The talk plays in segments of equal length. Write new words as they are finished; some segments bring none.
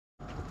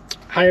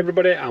Hi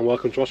everybody and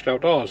welcome to Oscar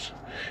Outdoors.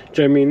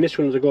 Join me in this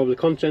one as I go over the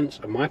contents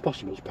of my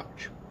possibles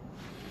pouch.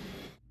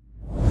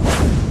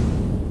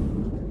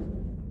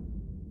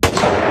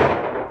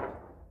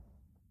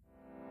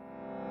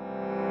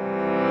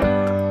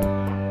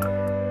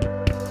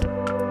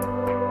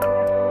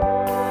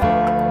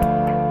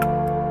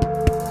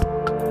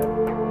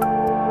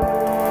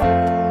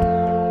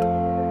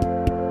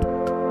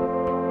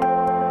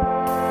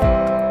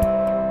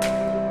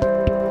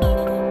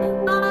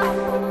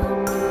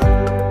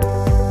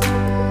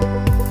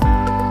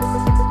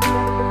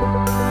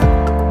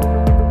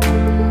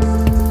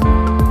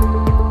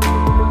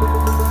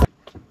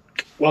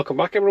 Welcome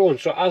back everyone.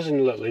 So as in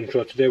a little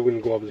intro, today we're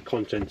going to go over the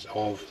contents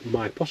of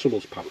my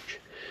possibles pouch.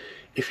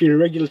 If you're a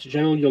regular to the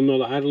channel, you'll know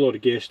that I had a load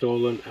of gear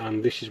stolen,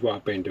 and this is what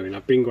I've been doing.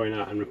 I've been going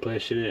out and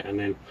replacing it and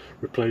then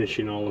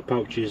replenishing all the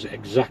pouches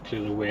exactly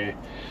the way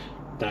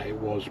that it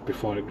was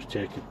before it was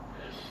taken.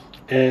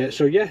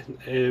 So yeah,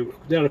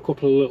 there are a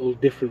couple of little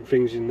different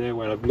things in there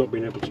where I've not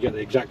been able to get the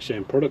exact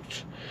same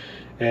products.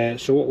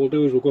 So what we'll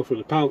do is we'll go through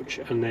the pouch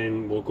and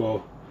then we'll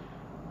go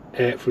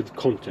through the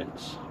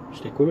contents.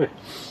 Stick with me.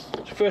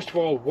 So first of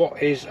all,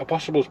 what is a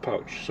possibles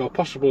pouch? So a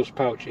possibles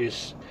pouch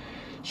is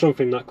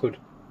something that could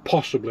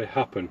possibly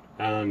happen,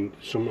 and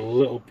some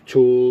little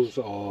tools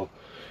or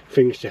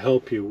things to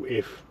help you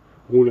if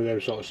one of them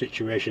sort of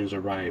situations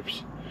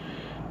arises,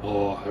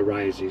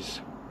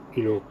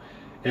 you know.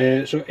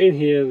 So in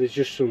here there's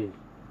just some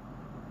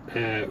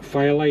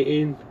fire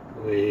lighting,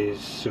 there's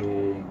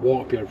some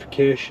water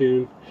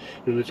purification,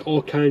 you know, there's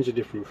all kinds of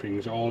different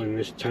things all in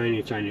this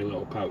tiny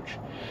little pouch,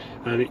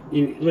 and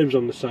it lives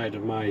on the side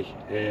of my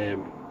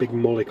big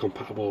molle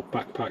compatible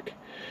backpack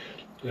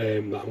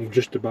that I'm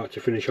just about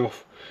to finish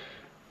off.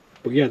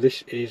 But yeah,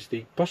 this is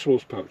the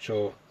possibles pouch,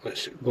 so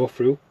let's go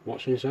through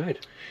what's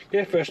inside.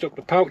 Yeah, first up,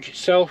 the pouch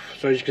itself.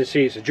 So as you can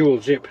see, it's a dual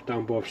zip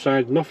down both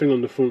sides, nothing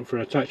on the front for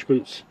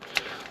attachments.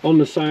 On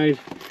the side,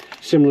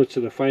 similar to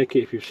the fire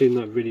kit, if you've seen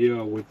that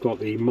video, we've got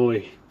the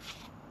molle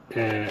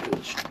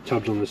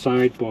tabs on the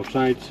side, both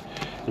sides,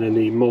 and then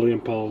the molle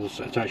and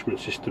pulse attachment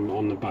system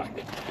on the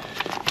back.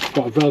 It's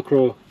got a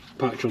velcro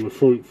patch on the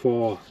front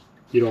for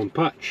your own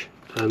patch,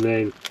 and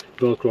then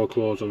velcro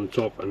close on the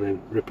top, and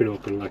then ripping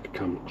open like a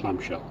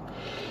clamshell.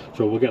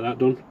 So we'll get that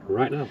done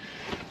right now.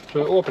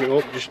 So open it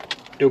up, just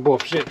do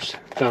both zips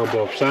down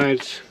both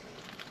sides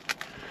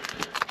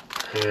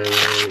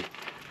and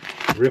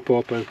rip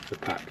open the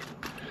pack.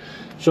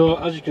 So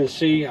as you can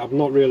see, I've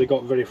not really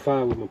got very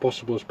far with my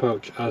possibles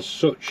pouch as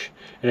such.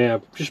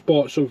 I've just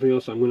bought something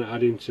else that I'm going to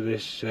add into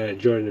this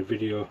during the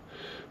video,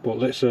 but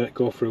let's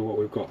go through what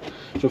we've got.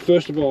 So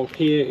first of all,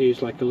 here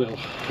is like a little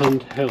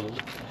handheld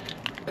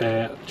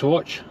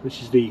torch.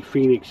 This is the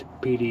Phoenix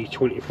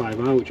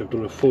PD25R, which I've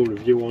done a full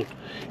review on.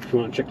 If you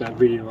want to check that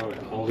video out,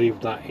 I'll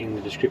leave that in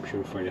the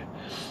description for you.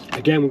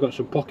 Again, we've got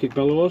some pocket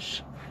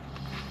bellows.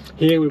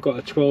 Here we've got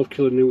a 12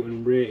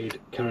 kilonewton rated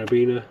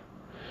carabiner,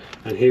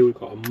 and here we've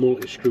got a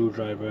multi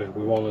screwdriver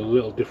with all the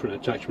little different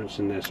attachments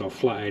in there, so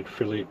flathead,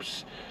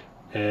 Phillips,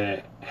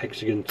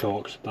 hexagon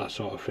Torx, that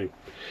sort of thing.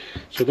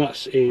 So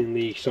that's in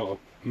the sort of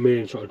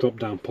main sort of drop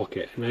down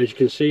pocket, and as you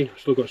can see, I've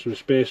still got some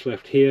space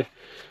left here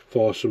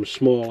for some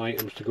small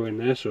items to go in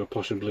there, so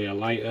possibly a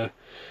lighter,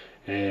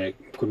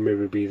 could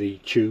maybe be the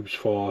tubes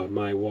for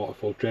my water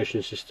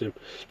filtration system,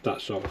 that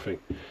sort of thing.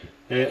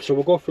 So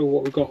we'll go through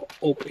what we've got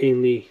up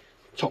in the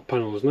top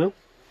panels now.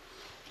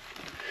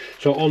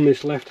 So on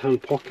this left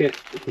hand pocket,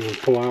 we can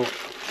pull out,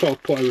 sort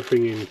of put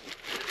everything in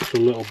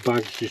some little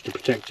bags just to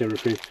protect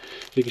everything.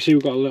 You can see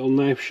we've got a little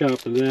knife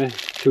sharpener there,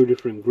 two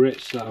different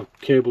grits that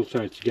I've cable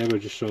tied together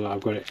just so that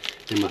I've got it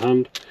in my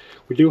hand.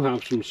 We do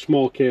have some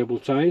small cable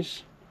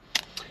ties.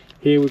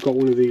 Here we've got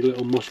one of the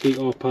little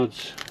mosquito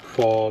pads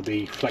for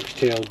the flex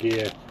tail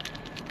gear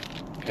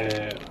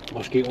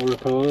mosquito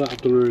repeller that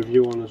I've done a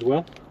review on as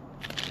well.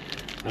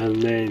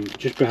 And then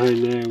just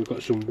behind there we've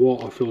got some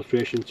water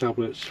filtration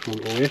tablets from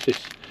Oasis.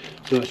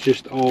 So that's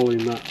just all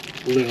in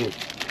that little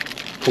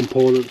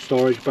component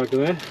storage bag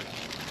there.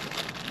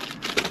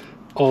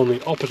 On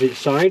the opposite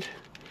side,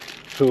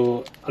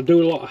 so I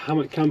do a lot of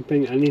hammock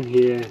camping, and in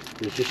here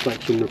there's just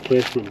like some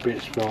replacement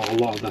bits for a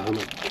lot of the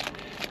hammock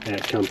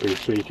camping.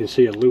 So you can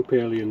see a loop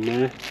alien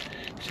there,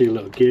 you can see a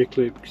little gear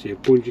clip, you can see a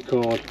bungee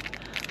cord,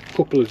 a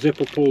couple of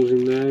zipper pulls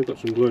in there, got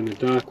some glow in the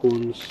dark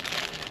ones,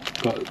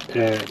 got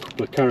a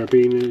couple of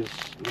carabiners,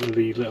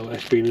 the little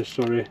sBiners,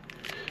 sorry,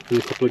 and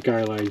a couple of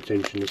guy line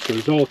tensioners. So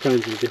there's all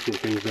kinds of different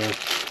things there,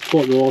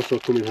 but they'll also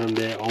come in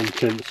handy on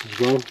tents as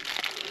well,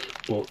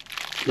 but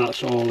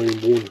that's all in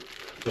one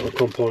little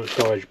component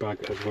storage bag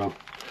as well.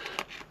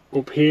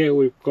 Up here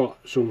we've got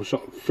some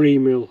sort of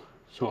 3mm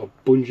sort of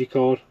bungee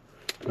cord,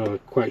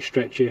 quite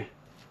stretchy.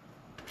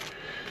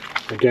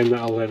 Again,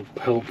 that'll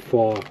help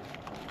for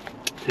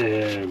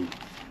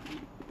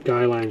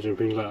guy lines and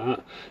things like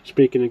that.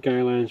 Speaking of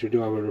guy lines, we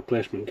do have a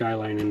replacement guy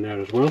line in there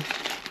as well.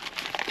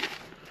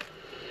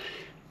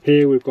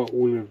 Here we've got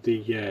one of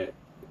the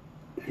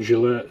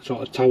Gillette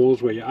sort of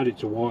towels where you add it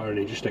to water and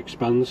it just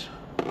expands.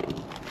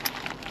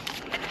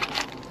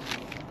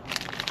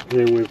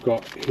 And then we've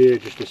got here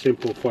just a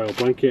simple foil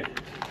blanket,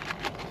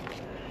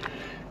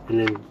 and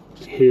then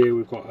here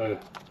we've got a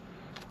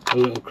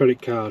little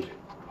credit card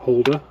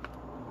holder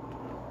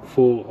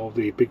full of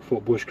the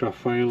Bigfoot bushcraft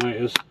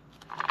firelighters,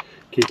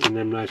 keeping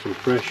them nice and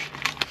fresh.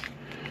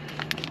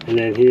 And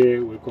then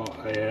here we've got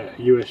a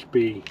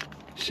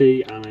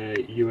USB-C and a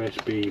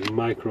USB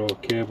micro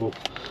cable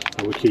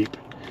that we keep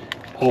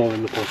all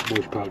in the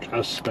possibles pouch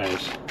as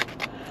spares.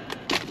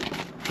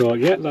 So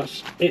yeah,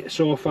 that's it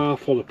so far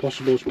for the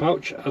possibles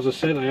pouch. As I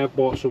said, I have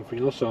bought something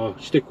else, so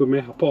stick with me.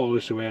 I'll put all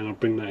this away and I'll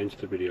bring that into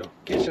the video.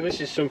 Okay, so this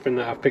is something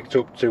that I've picked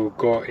up to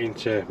go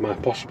into my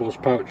possibles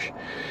pouch.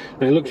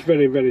 Now it looks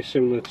very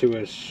similar to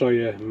a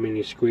Sawyer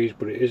Mini squeeze,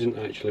 but it isn't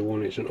actually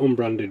one. It's an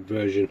unbranded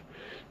version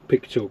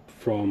picked up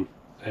from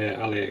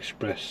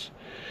AliExpress,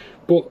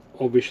 but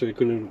obviously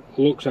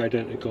looks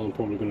identical and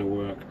probably going to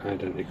work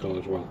identical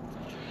as well.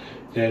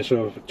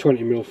 So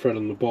 20mm thread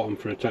on the bottom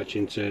for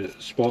attaching to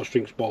sports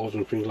drinks bottles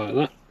and things like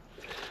that.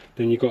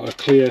 Then you've got a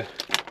clear,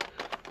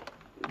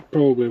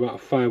 probably about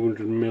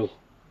 500ml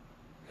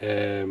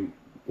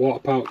water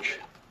pouch.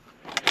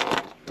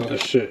 Got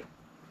a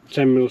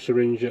 10mm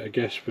syringe, I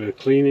guess, for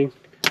cleaning,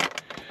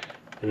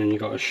 and then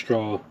you've got a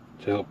straw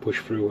to help push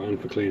through and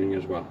for cleaning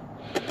as well.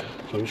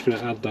 So I'm just going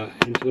to add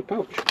that into the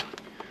pouch.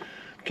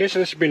 Okay, so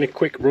this has been a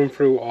quick run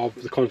through of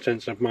the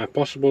contents of my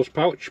possibles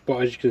pouch,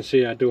 but as you can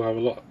see I do have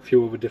a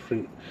few other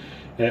different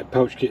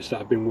pouch kits that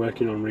I've been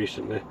working on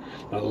recently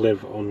that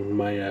live on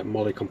my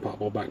molle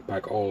compatible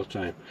backpack all the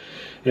time.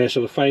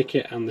 So the fire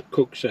kit and the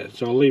cook set,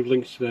 so I'll leave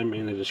links to them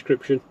in the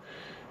description.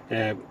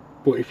 But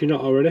if you're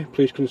not already,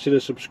 please consider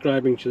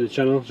subscribing to the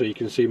channel so you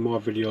can see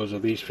more videos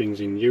of these things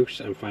in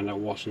use and find out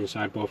what's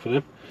inside both of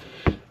them.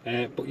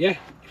 But yeah,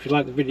 if you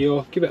like the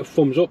video, give it a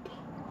thumbs up.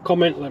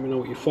 Comment, let me know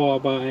what you thought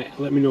about it,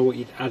 let me know what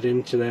you'd add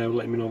into there,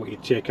 let me know what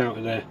you'd take out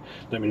of there,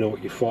 let me know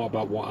what you thought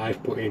about what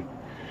I've put in.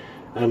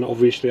 And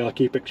obviously I'll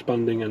keep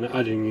expanding and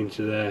adding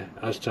into there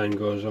as time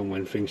goes on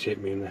when things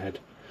hit me in the head.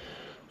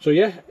 So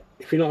yeah,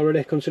 if you're not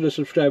already, consider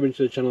subscribing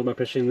to the channel by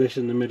pressing this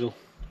in the middle.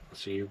 I'll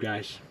see you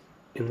guys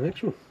in the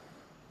next one.